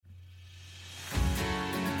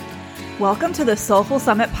Welcome to the Soulful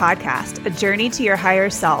Summit podcast, a journey to your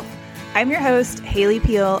higher self. I'm your host, Haley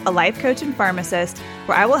Peel, a life coach and pharmacist,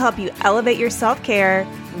 where I will help you elevate your self-care,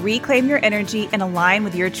 reclaim your energy, and align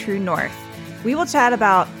with your true north. We will chat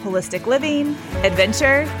about holistic living,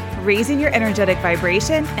 adventure, raising your energetic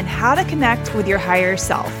vibration, and how to connect with your higher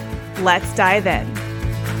self. Let's dive in.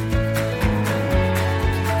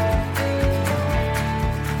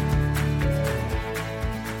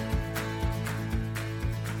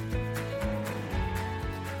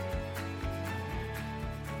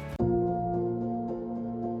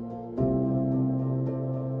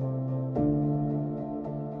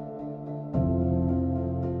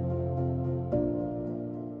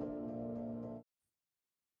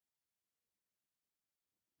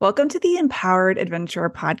 Welcome to the Empowered Adventurer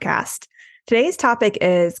podcast. Today's topic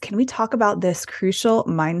is, can we talk about this crucial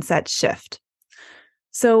mindset shift?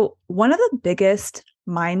 So one of the biggest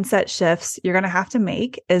mindset shifts you're going to have to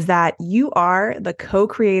make is that you are the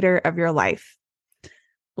co-creator of your life.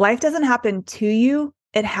 Life doesn't happen to you,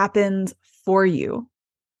 it happens for you.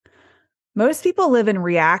 Most people live in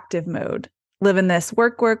reactive mode, live in this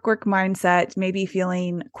work mindset, maybe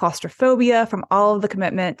feeling claustrophobia from all of the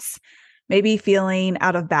commitments, maybe feeling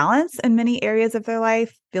out of balance in many areas of their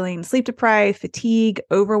life, feeling sleep deprived, fatigue,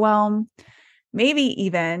 overwhelm, maybe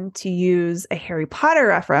even, to use a Harry Potter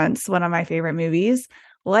reference, one of my favorite movies,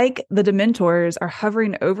 like the Dementors are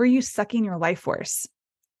hovering over you, sucking your life force.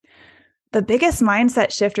 The biggest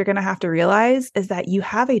mindset shift you're going to have to realize is that you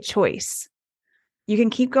have a choice. You can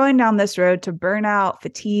keep going down this road to burnout,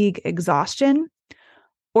 fatigue, exhaustion,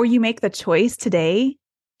 or you make the choice today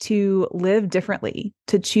to live differently,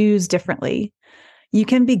 to choose differently. You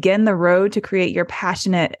can begin the road to create your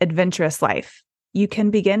passionate, adventurous life. You can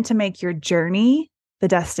begin to make your journey the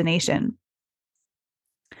destination.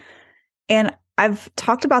 And I've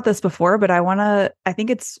talked about this before, but I think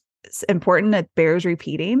it's important, it bears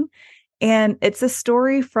repeating. And it's a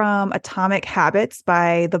story from Atomic Habits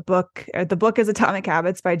the book is Atomic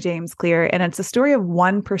Habits by James Clear. And it's a story of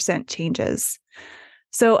 1% changes.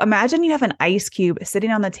 So imagine you have an ice cube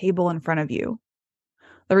sitting on the table in front of you.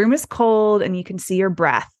 The room is cold and you can see your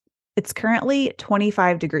breath. It's currently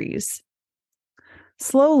 25 degrees.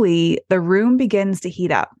 Slowly, the room begins to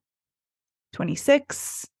heat up.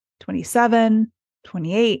 26, 27,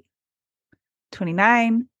 28,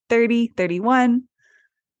 29, 30, 31.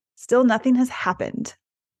 Still nothing has happened.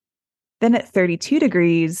 Then at 32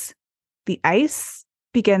 degrees, the ice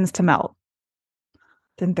begins to melt.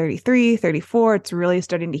 Then 33, 34, it's really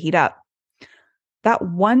starting to heat up. That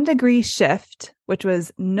 1 degree shift, which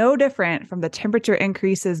was no different from the temperature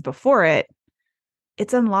increases before it,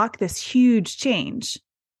 it's unlocked this huge change.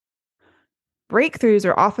 Breakthroughs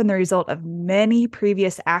are often the result of many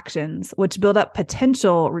previous actions, which build up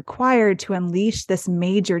potential required to unleash this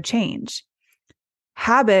major change.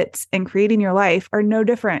 Habits in creating your life are no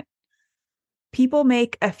different. People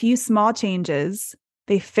make a few small changes,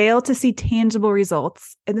 they fail to see tangible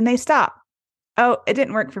results, and then they stop. Oh, it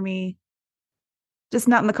didn't work for me. Just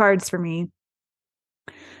not in the cards for me.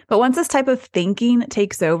 But once this type of thinking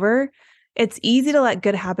takes over, it's easy to let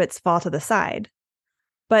good habits fall to the side.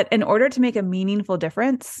 But in order to make a meaningful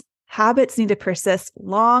difference, habits need to persist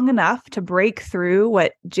long enough to break through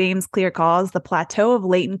what James Clear calls the plateau of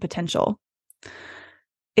latent potential.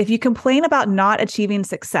 If you complain about not achieving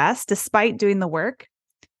success despite doing the work,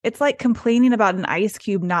 it's like complaining about an ice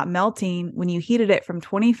cube not melting when you heated it from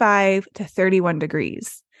 25 to 31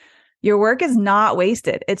 degrees. Your work is not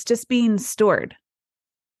wasted. It's just being stored.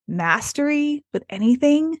 Mastery with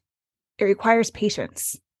anything, it requires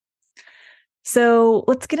patience. So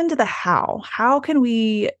let's get into the how. How can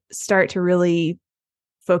we start to really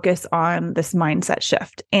focus on this mindset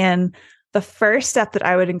shift? And the first step that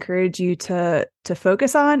I would encourage you to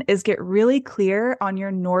focus on is get really clear on your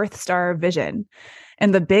North Star vision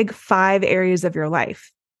and the big 5 areas of your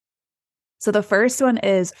life. So the first one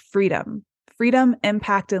is freedom,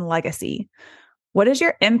 impact, and legacy. What is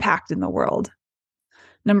your impact in the world?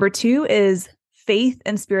 Number 2 is faith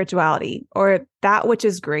and spirituality, or that which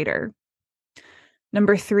is greater.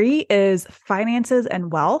 Number 3 is finances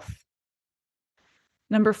and wealth.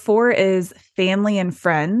 Number 4 is family and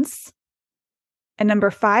friends. And number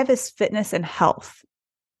 5 is fitness and health.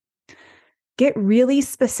 Get really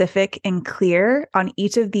specific and clear on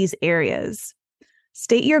each of these areas.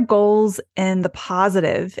 State your goals in the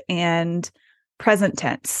positive and present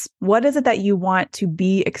tense. What is it that you want to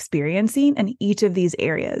be experiencing in each of these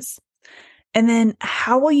areas? And then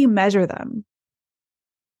how will you measure them?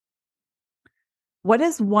 What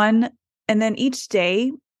is one, and then each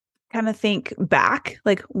day, kind of think back,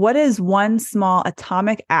 like what is one small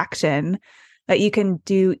atomic action that you can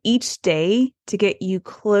do each day to get you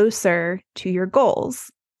closer to your goals.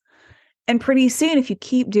 And pretty soon, if you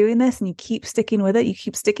keep doing this and you keep sticking with it, you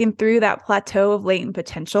keep sticking through that plateau of latent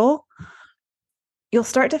potential, you'll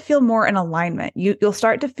start to feel more in alignment. You'll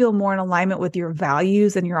start to feel more in alignment with your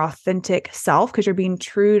values and your authentic self because you're being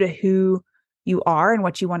true to who you are and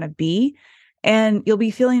what you want to be. And you'll be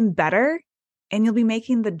feeling better and you'll be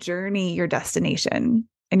making the journey your destination.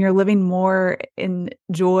 And you're living more in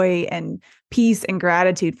joy and peace and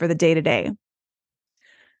gratitude for the day-to-day.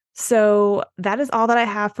 So that is all that I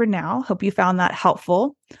have for now. Hope you found that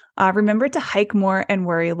helpful. Remember to hike more and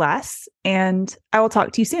worry less, and I will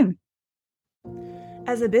talk to you soon.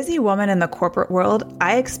 As a busy woman in the corporate world,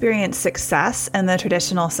 I experience success in the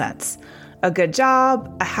traditional sense. A good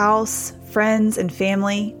job, a house, friends and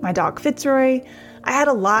family, my dog Fitzroy. I had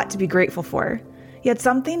a lot to be grateful for, yet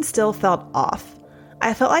something still felt off.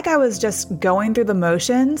 I felt like I was just going through the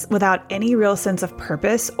motions without any real sense of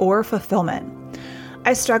purpose or fulfillment.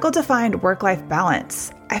 I struggled to find work-life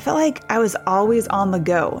balance. I felt like I was always on the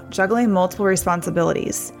go, juggling multiple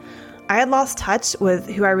responsibilities. I had lost touch with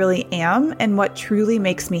who I really am and what truly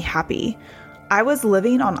makes me happy. I was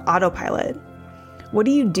living on autopilot. What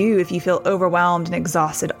do you do if you feel overwhelmed and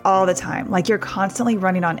exhausted all the time, like you're constantly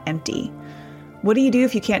running on empty? What do you do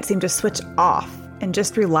if you can't seem to switch off and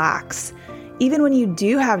just relax? Even when you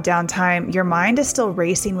do have downtime, your mind is still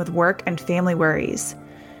racing with work and family worries.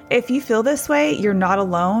 If you feel this way, you're not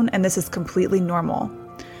alone, and this is completely normal.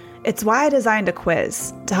 It's why I designed a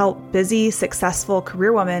quiz to help busy, successful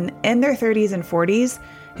career women in their 30s and 40s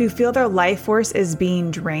who feel their life force is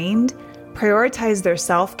being drained, prioritize their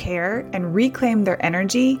self-care, and reclaim their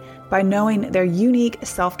energy by knowing their unique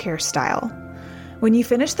self-care style. When you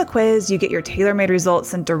finish the quiz, you get your tailor-made results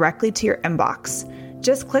sent directly to your inbox.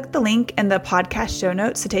 Just click the link in the podcast show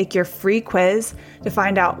notes to take your free quiz to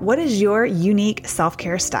find out what is your unique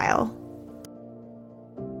self-care style.